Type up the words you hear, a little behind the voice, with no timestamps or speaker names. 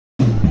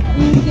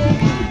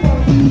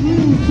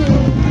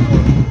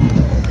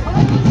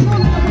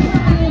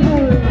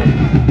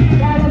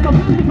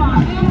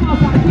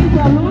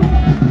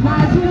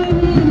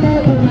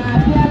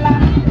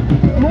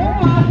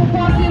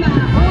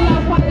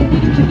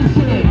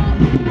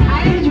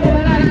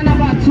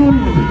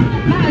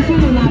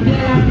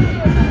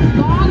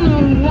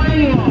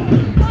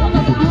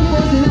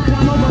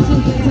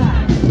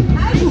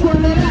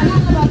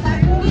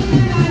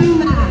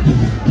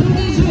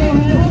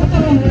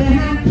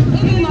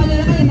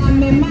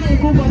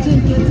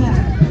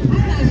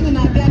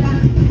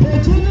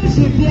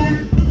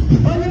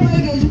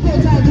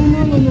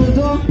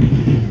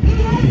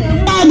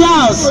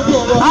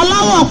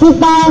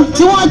pupa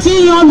tí wọ́n ti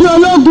yan bí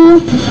ológun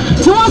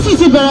tí wọ́n sì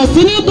ti bẹ̀rẹ̀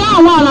sí ní dá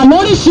àwọn àrà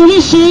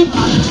lóríṣiríṣi.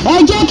 Ẹ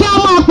jẹ́ kí a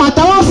máa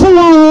pàtẹ́wọ́ fún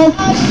wọn o.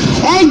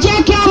 Ẹ jẹ́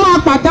kí a máa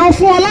pàtẹ́wọ́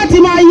fún wọn láti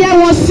máa yẹ́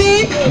wọn sí.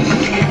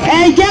 Ẹ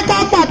jẹ́ ká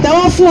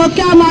pàtẹ́wọ́ fún wọn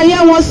kí a máa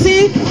yẹ́ wọn sí.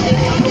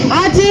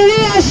 A ti rí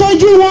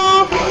aṣojú wọn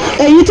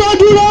èyí tó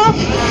dúró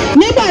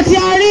nígbà tí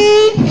a rí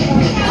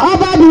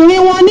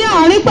ọbabìnrin wọn ní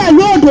àárín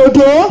pẹ̀lú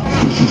òdòdó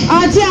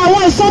àti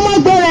àwọn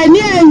ìsọmọgbò rẹ̀ ní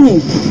ẹ̀yìn.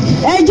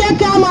 Ẹ jẹ́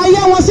kí a máa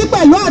yẹ́ wọn sí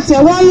pẹ̀lú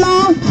àtẹ́wọ́ ńlá.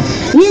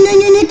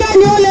 Yìnyínyìnyín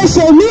kẹ́ni ó lè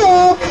ṣèmí o.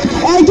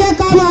 Ẹ jẹ́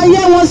ká máa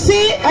yẹ́ wọn sí.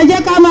 Ẹ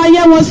jẹ́ ká máa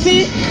yẹ́ wọn sí.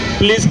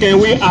 Please, can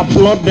we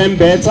applaud them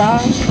better?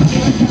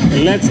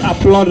 Let's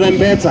applaud them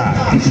better.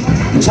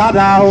 Child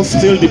house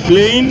still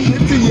displaying.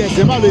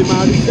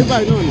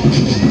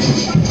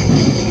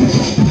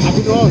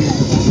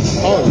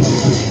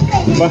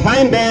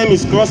 Behind them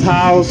is cross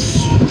house,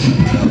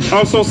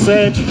 also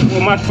said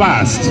march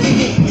fast.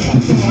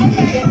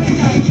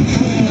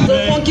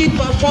 Les enfants qui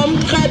performent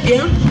très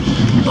bien.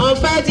 En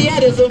fait, il y a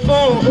des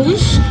enfants en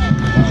rouge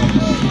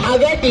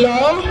avec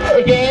l'or,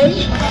 again,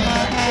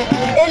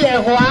 et les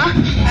rois.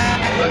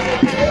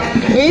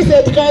 Oui,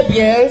 c'est très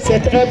bien, c'est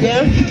très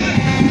bien.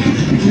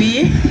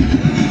 Oui.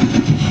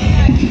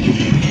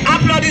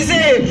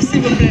 Applaudissez,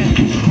 s'il vous plaît.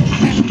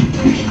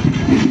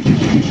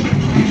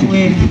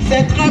 Oui,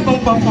 c'est très bonne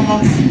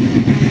performance.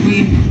 Oui.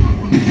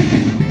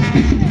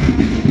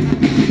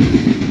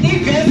 Il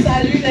vient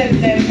saluer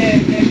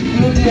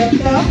le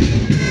directeur.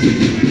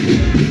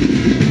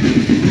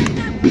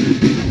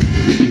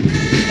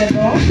 C'est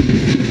bon.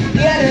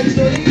 Il y a des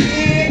jolies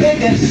filles et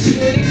des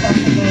jolies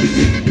performances.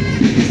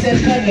 C'est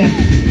très bien.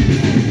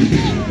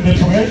 The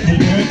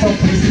director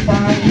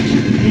principal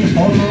is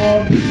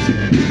honored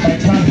by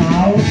Child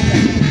House.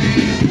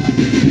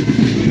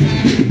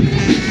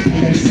 You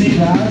can see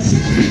that.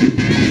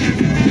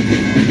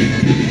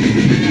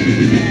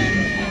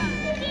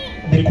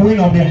 The queen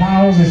of the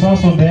house is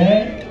also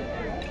there.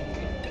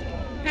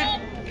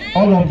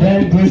 All of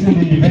them gracing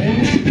the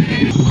event.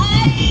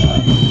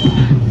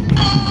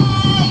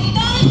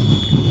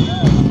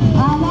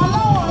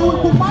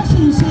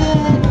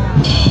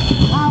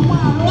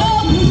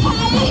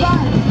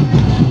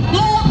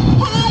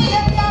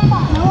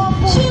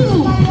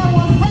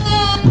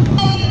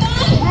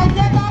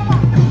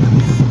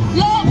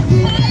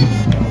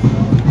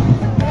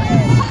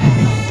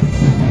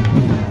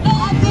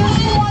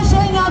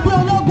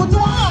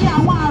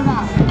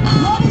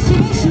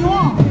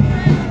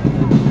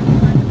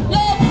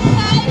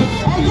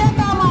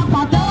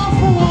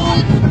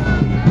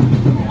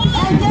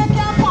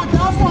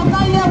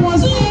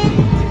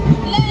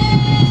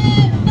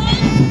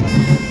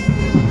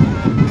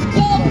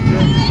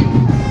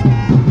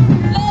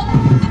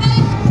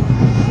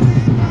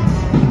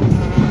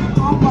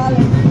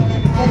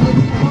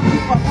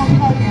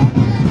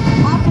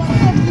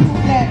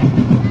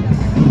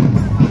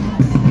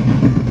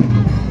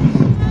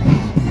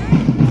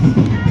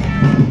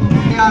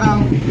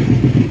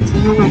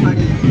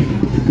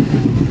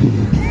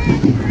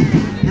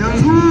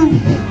 Yanzu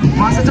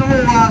masu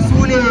tahowa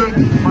su ne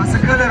masu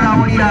kalar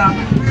rawaniya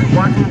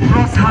wato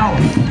cross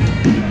house.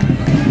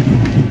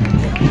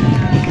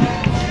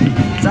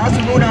 Za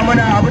su nuna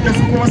mana abinda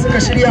su kuma suka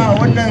shirya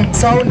wannan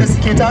sawun da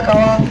suke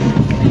takawa.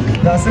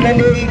 Ga su nan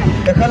dai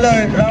da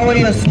kalar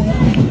rawaniyar su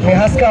mai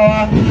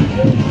haskawa.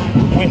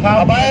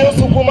 A bayan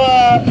su kuma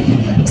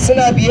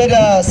suna biye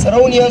da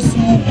sarauniyar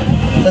su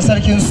da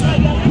sarkin su.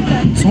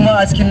 Suma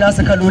a cikin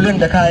nasu kalolin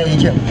da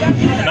kayayyakin.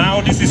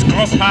 Now this is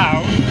cross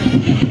house.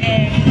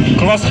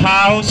 Cross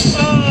house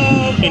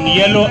in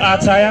yellow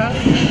attire.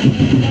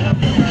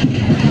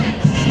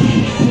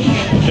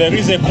 There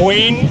is a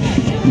queen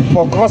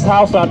for cross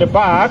house at the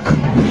back.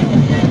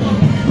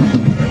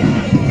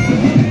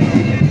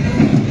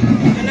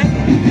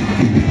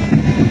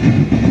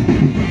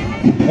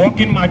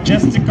 Walking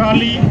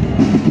majestically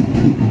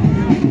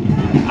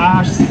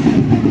as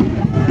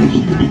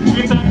she's been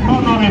treated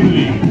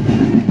honorably.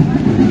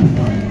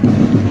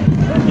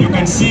 You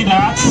can see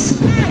that.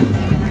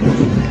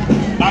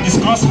 That is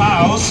cross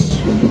house.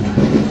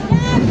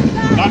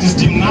 That is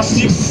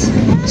gymnastics,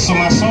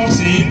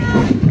 somersaulting.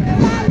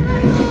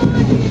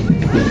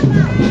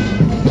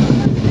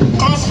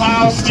 Cross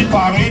house still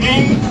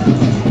parading.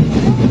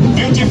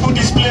 Beautiful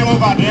display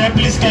over there.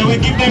 Please, can we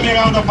give them a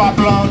round of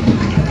applause?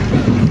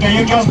 Can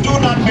you just do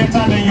that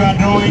better than you are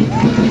doing?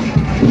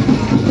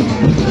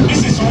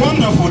 This is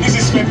wonderful. This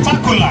is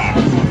spectacular.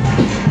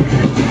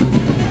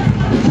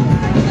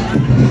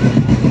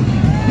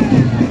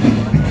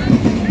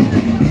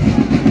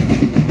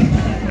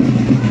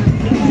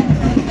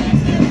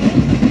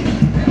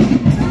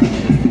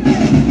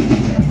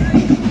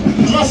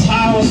 Cross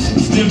house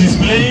still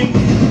displaying.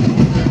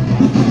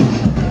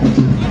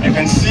 You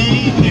can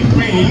see a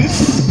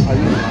prince,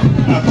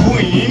 a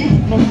queen,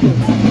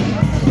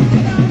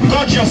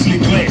 gorgeously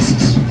dressed.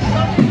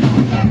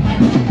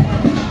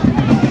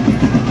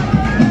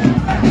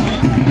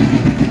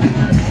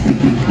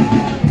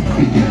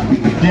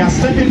 They are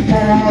stepping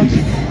forward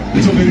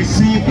to to be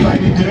received by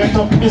the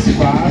director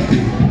principal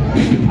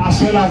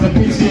as well as the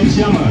PTA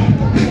chairman.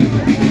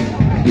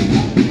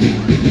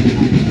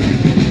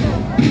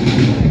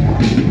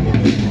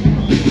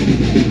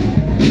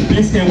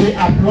 Please, can we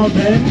applaud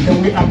them?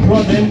 Can we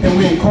applaud them? Can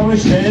we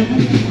encourage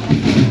them?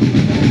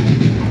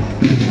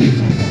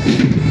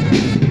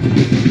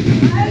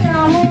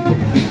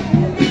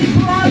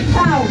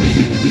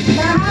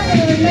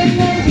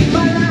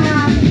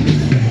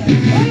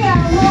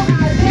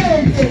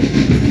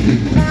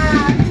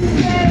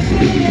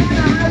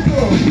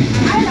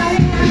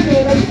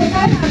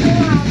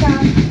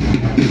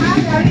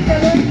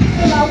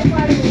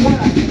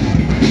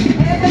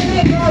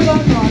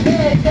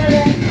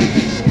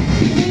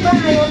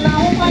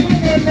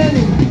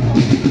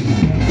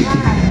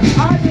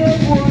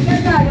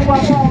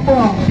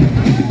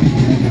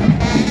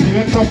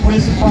 Director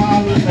principal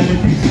and the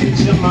PTA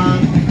chairman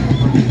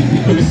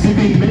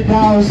receiving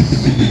medals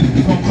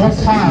from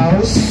Cross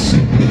House.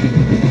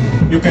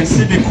 You can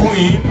see the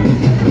Queen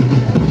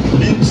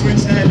being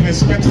treated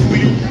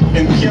respectfully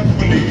and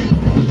carefully.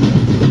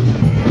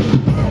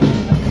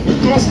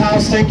 Cross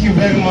House, thank you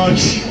very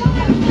much.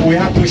 We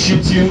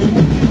appreciate you.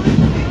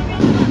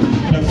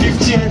 The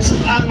 50th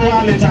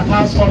annual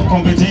Inter-House Sport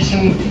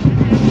competition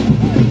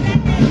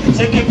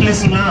taking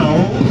place now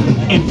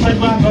in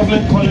Federal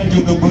Government College,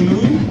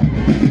 Odogbolu.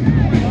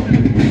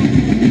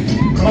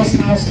 Cross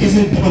House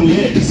isn't done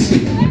yet.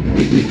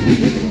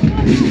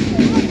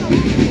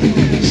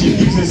 She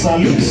gives a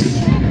salute,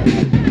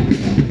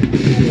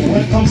 a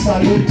welcome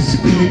salute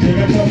to the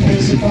director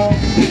principal.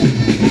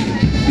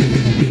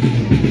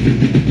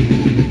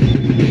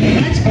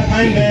 Right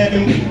behind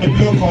them, the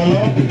blue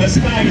color, the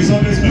sky is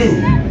always blue.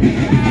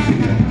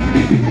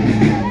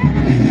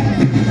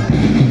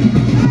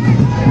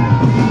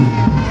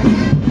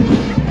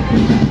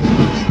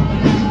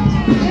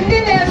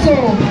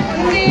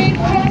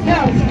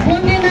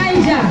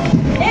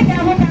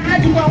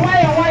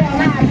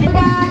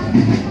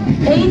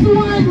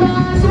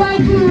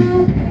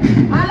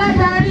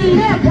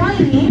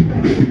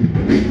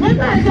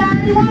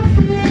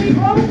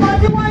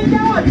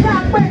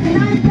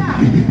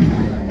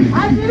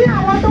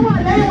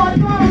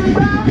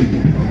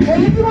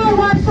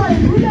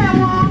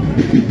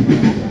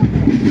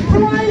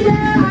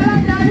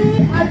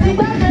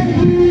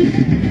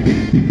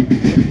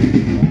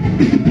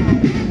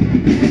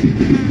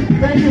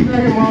 Thank you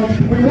very much.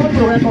 We want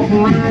to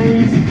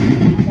recognize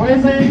the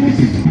presence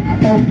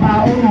of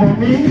our own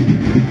mommy,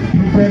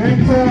 the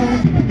director,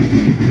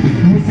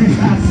 Mrs.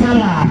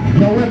 Asala.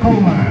 You're welcome,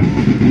 ma'am.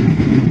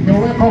 You're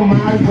welcome,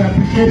 ma'am. We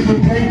appreciate you.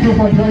 Thank you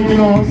for joining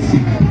us.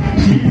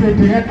 She is the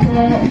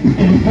director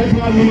in the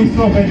Federal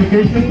Ministry of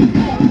Education.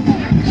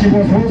 She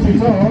was once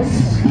with us,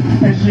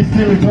 and she's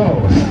still with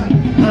us.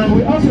 And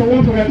we also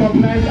want to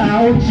recognize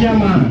our own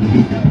chairman,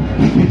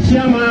 the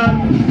chairman,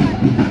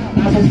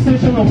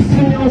 Association of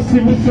Senior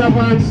Civil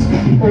Servants,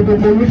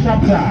 Odogbolu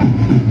chapter,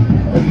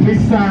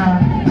 Mr.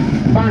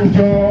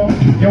 Banjo.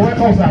 You're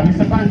welcome, sir.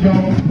 Mr. Banjo,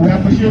 we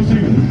appreciate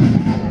you.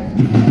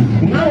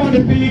 Now on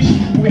the beach,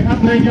 we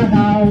have Niger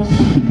House.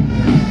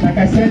 Like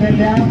I said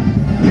earlier,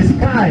 the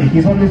sky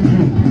is always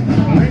blue.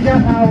 Niger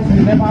House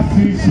will never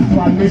cease to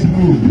amaze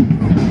blue.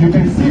 You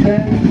can see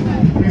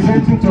them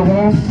presenting to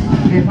us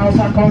the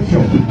Hausa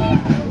culture.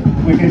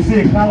 We can see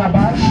a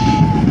calabash.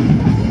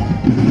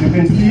 You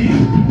can see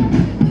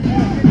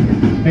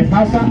the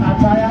Hausa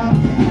attire,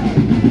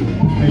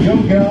 the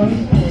young girl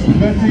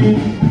dressing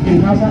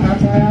in Hausa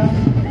attire,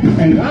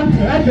 and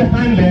right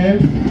behind them,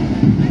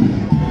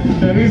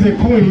 there is a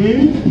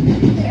queen.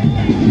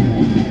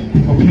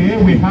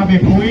 Okay, we have a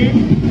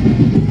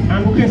queen,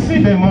 and we can see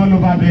them all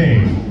over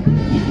there.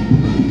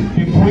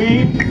 A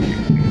queen,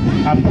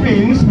 a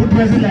prince who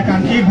dresses like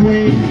an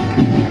Igwe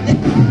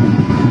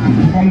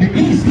from the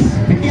east,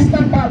 the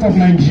eastern part of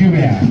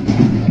Nigeria.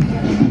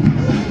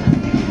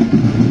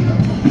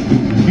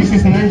 This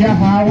is Niger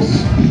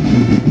House,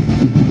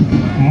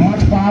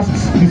 much past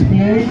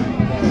display.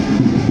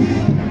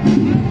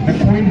 The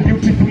queen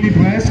beautifully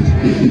dressed.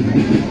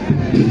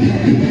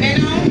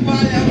 Maintenant, on va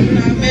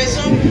la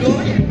maison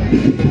bleue.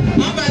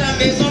 On va la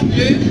maison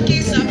bleue qui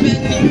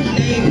s'appelle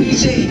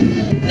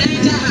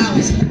Niger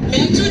House.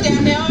 Mais tout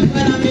dernier, on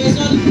va la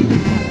maison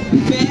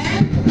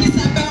verte qui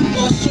s'appelle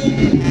Mossou.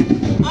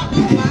 On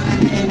peut voir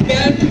les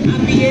belles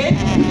habillées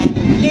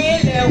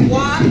et les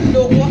rois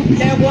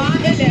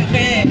et les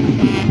reines.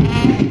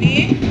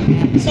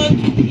 Ils sont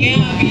bien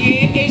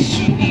habillés et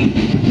suivis.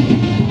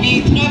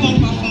 Et très bonne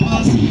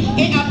performance.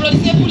 Et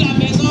applaudissez pour la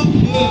maison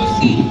bleue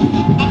aussi.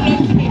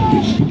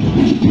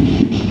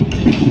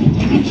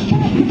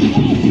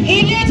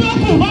 Ilé tó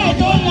kù báyìí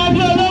tó ń lọ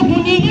bí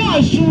ológun ní ilé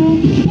Ọ̀ṣun.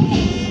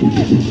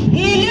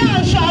 Ilé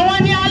Ọ̀ṣun àwọn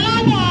ni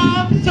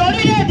aláwọ̀ ti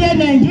orílẹ̀-èdè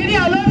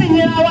Nàìjíríà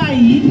olómìnira wa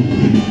yìí.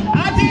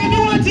 Àti bí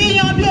wọ́n ti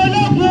yan bí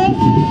ológun.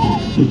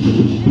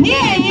 Ní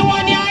ẹ̀yìn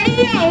wọn ni a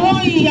rí àwọn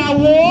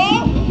ìyàwó,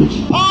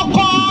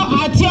 ọkọ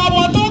àti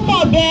ọmọ tó pọ̀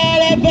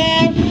bẹ́ẹ̀rẹ́bẹ́.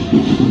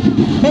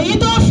 Èyí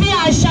tó fi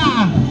àṣà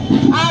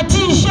àti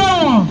ìṣe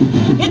wọn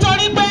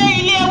nítorí pé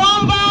ilé wọn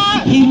ń bá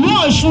ìlú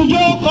Ọ̀ṣun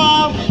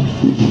jókòó.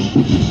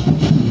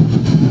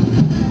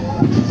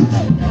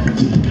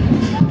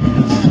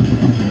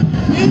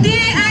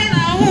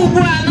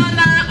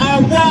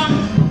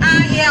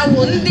 ahịa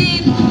wụ ndị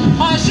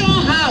Osun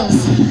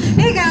House.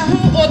 Ị ga-ahụ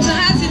otu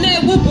ha si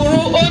na-egbupụrụ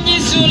onye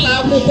isi ụlọ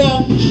akwụkwọ.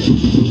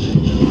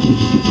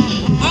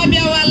 Ọ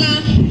bịawala,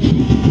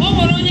 o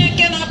nwere onye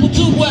nke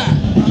na-apụta ugbu a.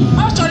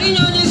 Ọ chọrọ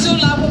inye onye isi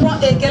ụlọ akwụkwọ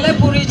ekele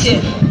pụrụ iche.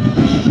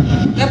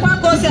 Ekwa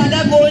ka o si aga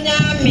ka onye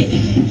amị.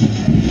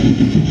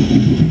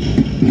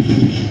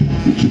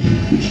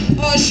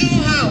 Osun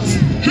House.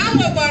 Ha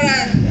nwekwara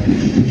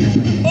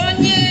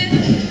onye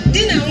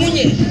di na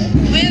nwunye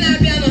onye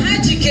na-abịanụ, ha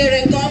jikere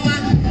nke ọma.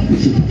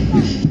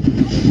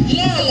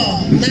 Lọlọ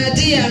na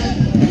di ya.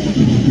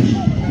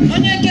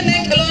 Onye nke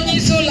na-ekele onye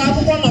isi ụlọ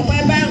akwụkwọ nọkwa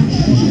ebe ahụ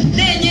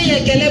na-enye ya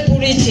ekele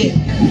pụrụ iche.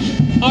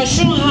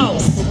 Osun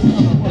House.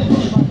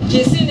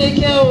 Jesi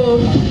n'ike o.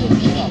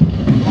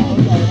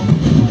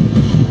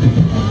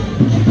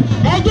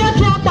 Ẹ jẹ́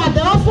kí a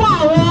pàtẹ́wọ́ fún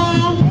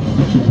àwọn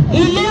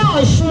ilé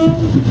Ọ̀ṣun.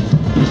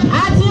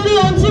 A ti rí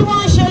ohun tí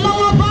wọ́n ń ṣe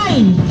lọ́wọ́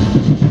báyìí.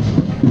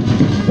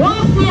 Wọ́n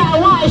fi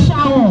àwọn àṣà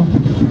hàn.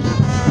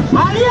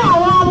 A rí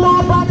àwọn ọmọ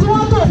ọba tí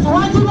wọ́n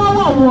tẹ̀síwájú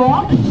lọ́wọ́ wọ́.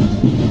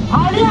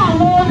 A rí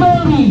àwọn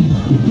olórí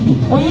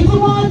èyí tí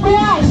wọ́n gbé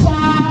àṣà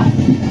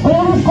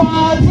orúkọ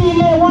tí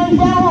ilé wọn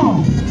jẹ́ hàn.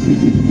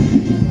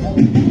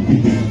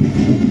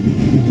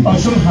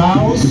 Osun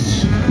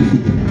House,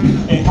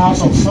 a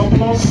house of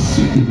surplus,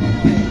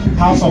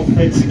 house of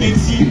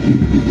fertility,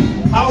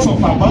 house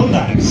of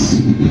abundance.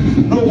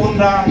 No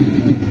wonder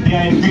they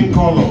are in green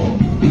color.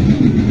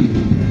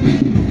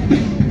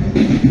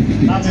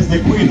 That is the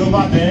queen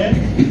over there.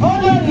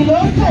 Olórí ló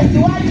ń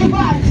tẹ̀síwájú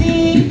bá àti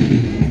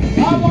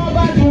ọmọ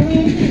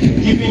ọbabìnrin.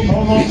 Giving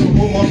honor to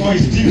whom honor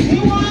is due. Tí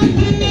wọ́n ń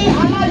kí ní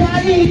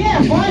aládarí ilé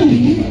ẹ̀kọ́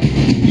yìí.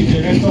 The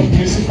director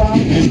principal,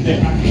 Mr.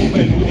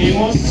 Odogbolu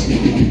Amos.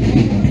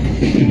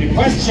 The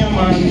vice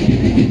chairman,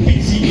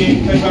 PTA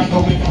Federal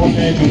Government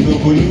College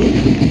Odogbolu.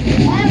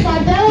 Ẹ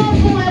pàtẹ́wọ́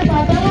fún ẹ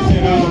pàtẹ́wọ́ It's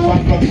a round of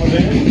applause for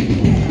them.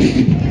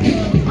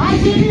 A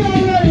ti rí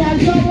olórí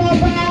àti ọmọ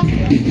ọba.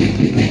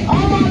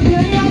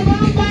 Ọmọbìnrin ọba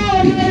ń bá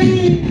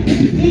olórí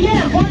ilé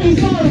ẹ̀kọ́ yìí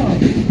sọ̀rọ̀.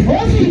 Ó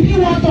sì kí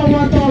wọn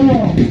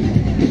tọ̀wọ̀tọ̀wọ̀.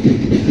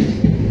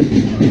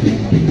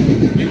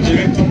 The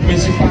director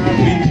principal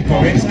being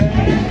decorated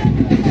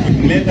with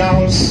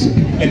medals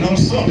and all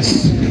sorts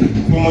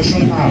from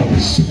Osun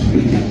House.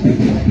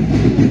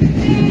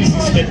 This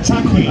is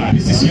spectacular.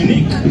 This is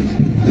unique.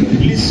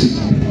 Please,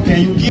 can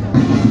you give?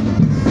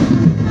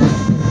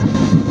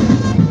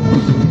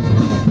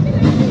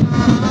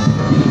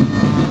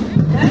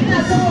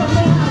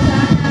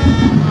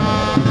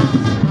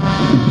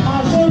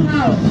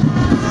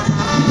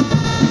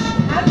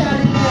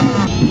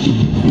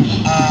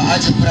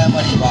 Ajin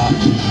firamare ba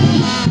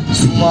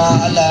su ma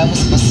Allah ya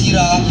musu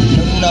basira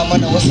da nuna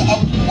mana wasu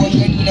abubuwan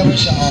gani na ban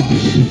sha'awa.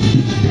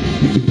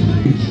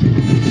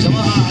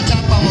 Jama'a a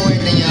tafa ma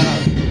wayannan yara.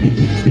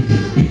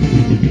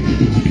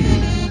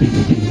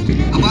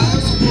 A bayan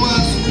su kuma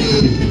su ne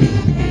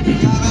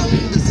yaran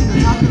da suka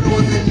taka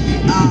rawar gani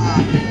a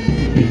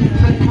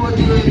Federal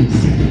Games.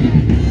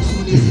 Su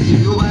ne suke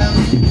biyo bayan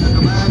su daga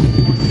bayan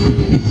su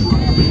sai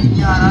shugabannin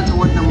yara ta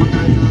wannan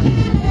makaranta.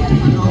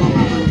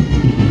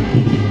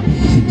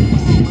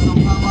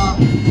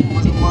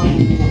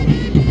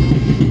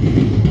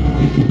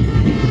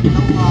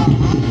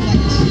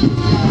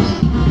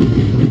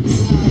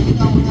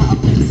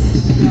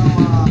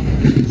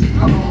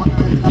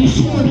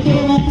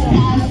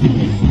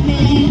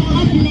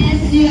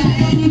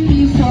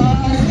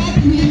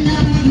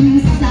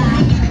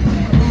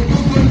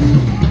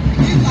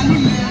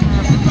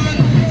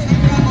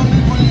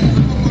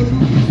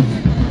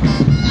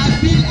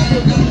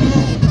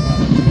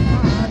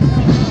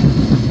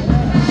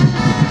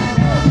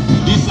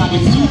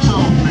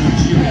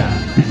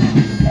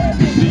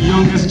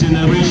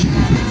 Generation,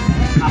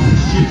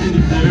 appreciating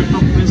the director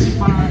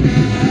principal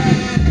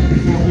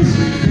for his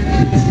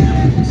relentless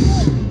efforts.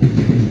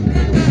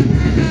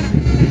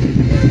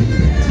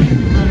 Thank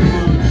you very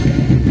much,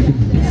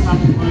 Mr.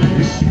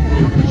 College.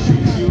 We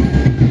appreciate you.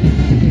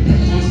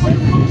 Thanks for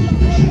your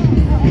contribution.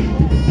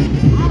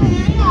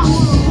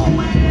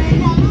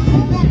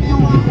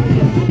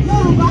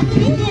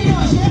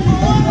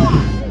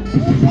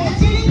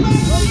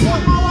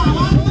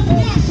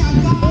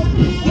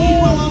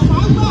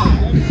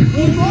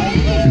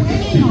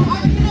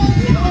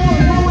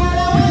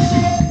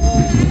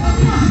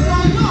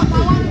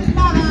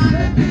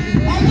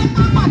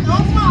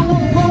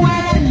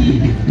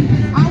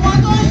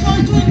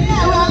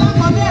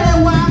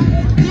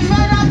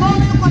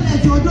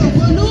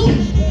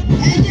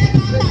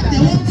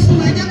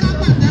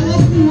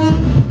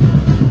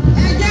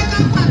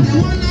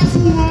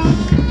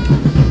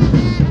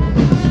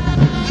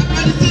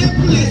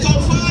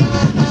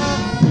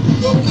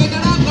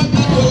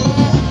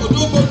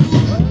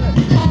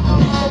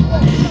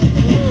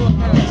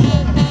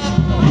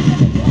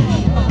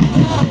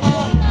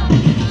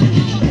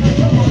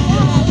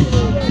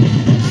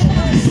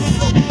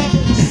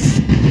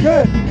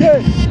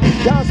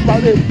 Dance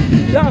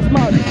parade, dance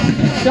march,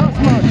 dance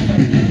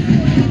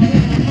march.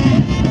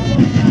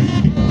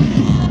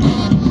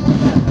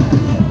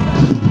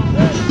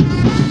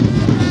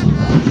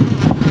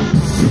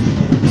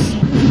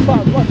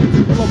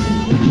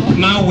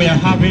 Now we are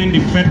having the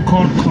Fed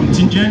call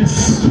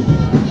contingents.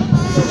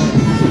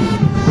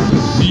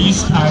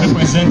 These are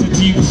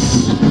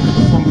representatives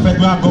from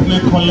Federal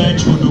Government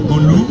College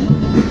Odogbolu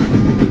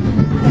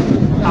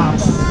at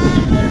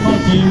the Federal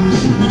Games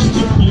which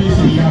took place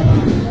in Yaba.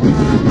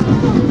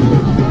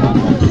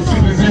 These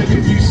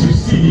representatives you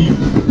see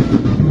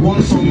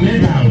won some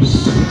medals,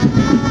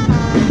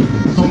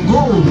 some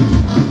gold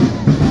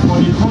for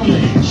the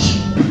college.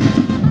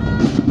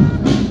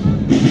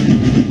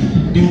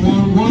 They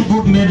won one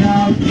gold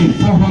medal in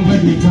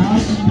 400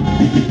 meters.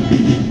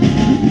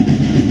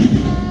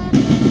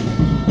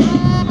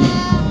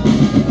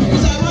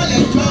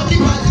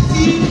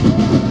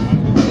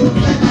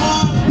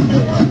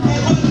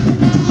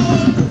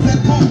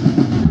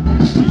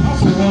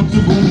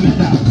 Two gold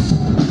medals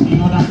in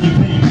other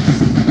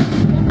events.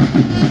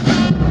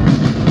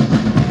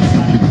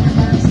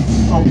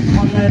 Of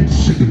college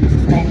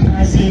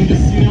comprising the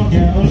senior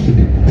girl,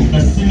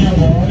 the senior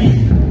boy,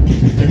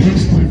 the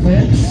mixed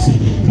prefects,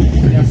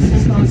 the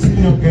assistant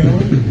senior girl,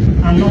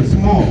 and lots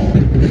more.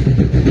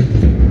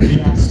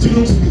 They are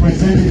students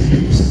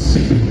representatives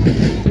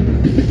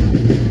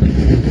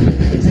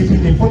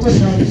taking the photo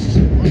shots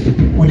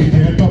with the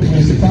director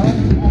principal.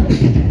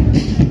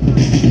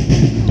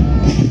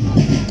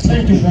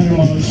 Thank you very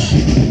much.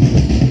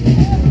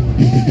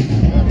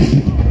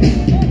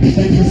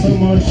 Thank you so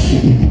much,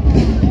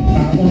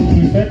 our own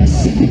prefects.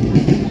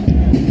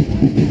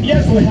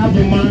 Yes, we have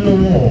the man of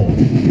war.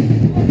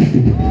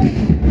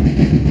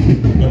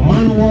 The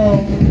man of war,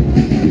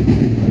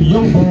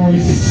 young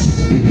boys,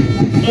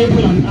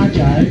 able and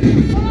agile,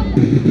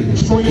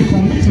 showing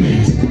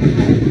commitment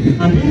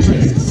and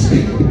interest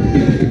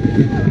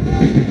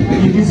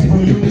in this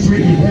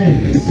voluntary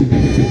event.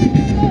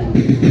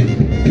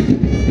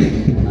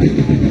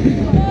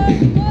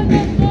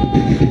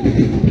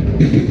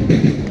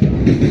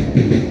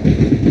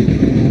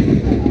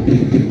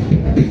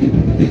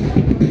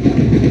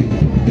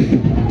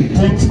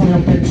 Thanks for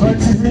your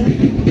patriotism,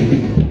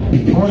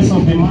 voice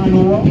of the man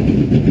of war,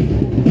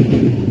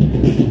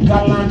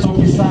 gallant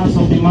officers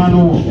of the man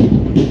of war.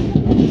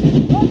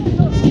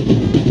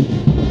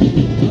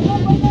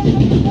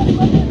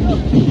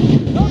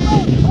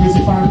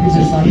 Principal gives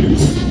a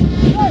salute.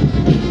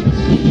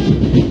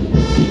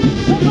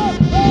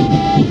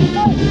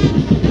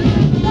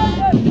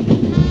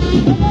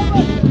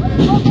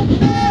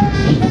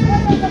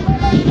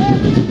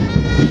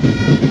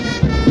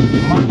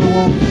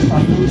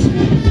 Salutes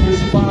the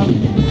principal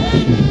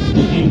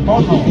in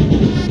honor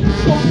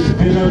of his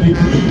burial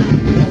degree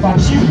of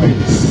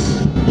achievements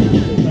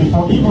and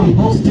for even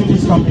hosting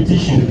this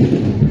competition.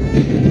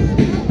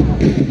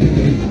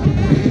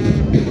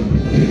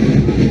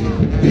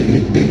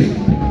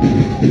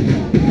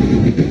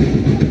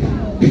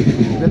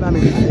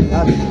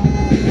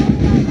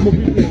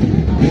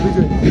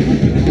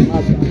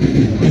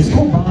 The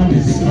school band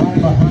is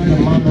right behind the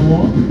man of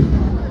war.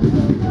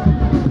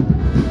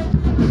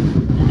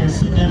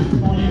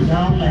 Falling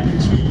down like a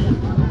tree,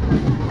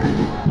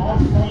 all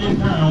falling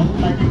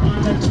down like a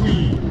planted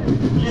tree.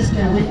 Please,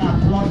 can we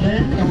applaud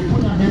them? Can we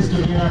put our hands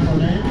together for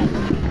them?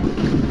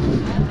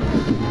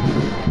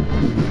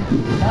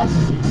 That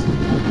is it.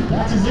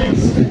 That is it.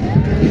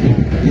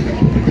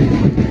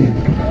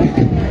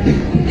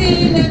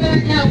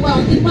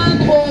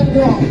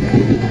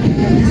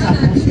 These are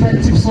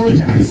prospective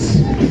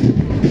soldiers,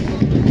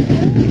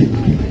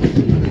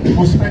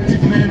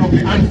 prospective men of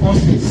the armed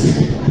forces.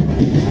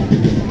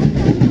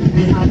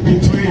 They have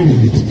been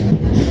trained.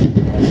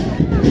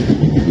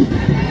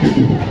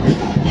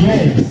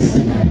 Yes.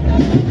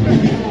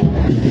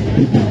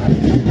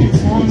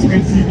 These ones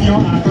can secure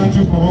our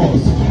country for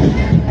us.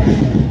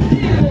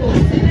 Can you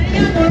see that?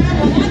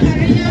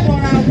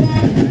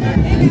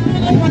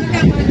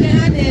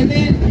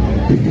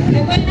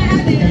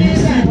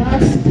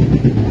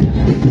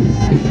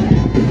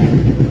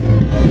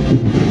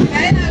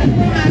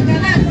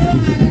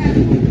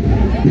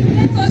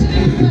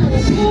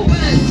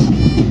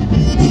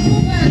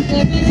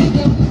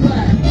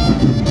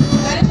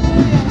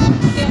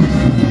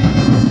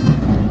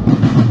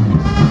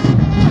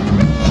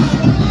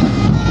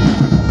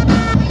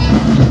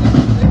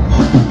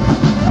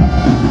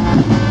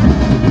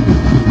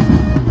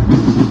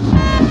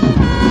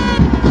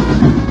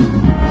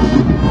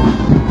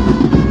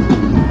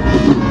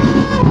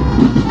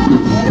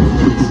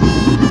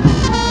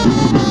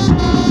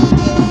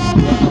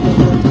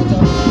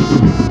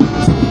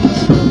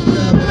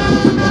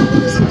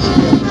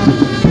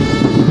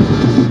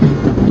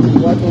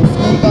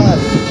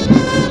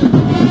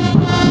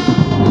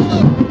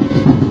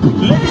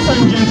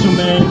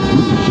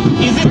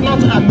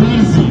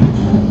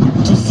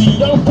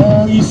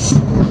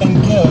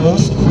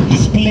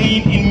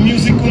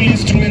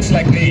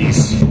 Like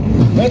this.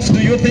 What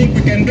do you think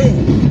we can do?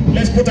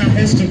 Let's put our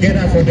hands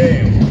together for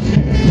them.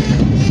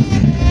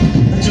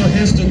 Put your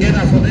hands together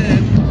for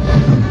them.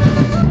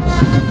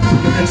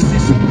 You can see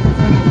some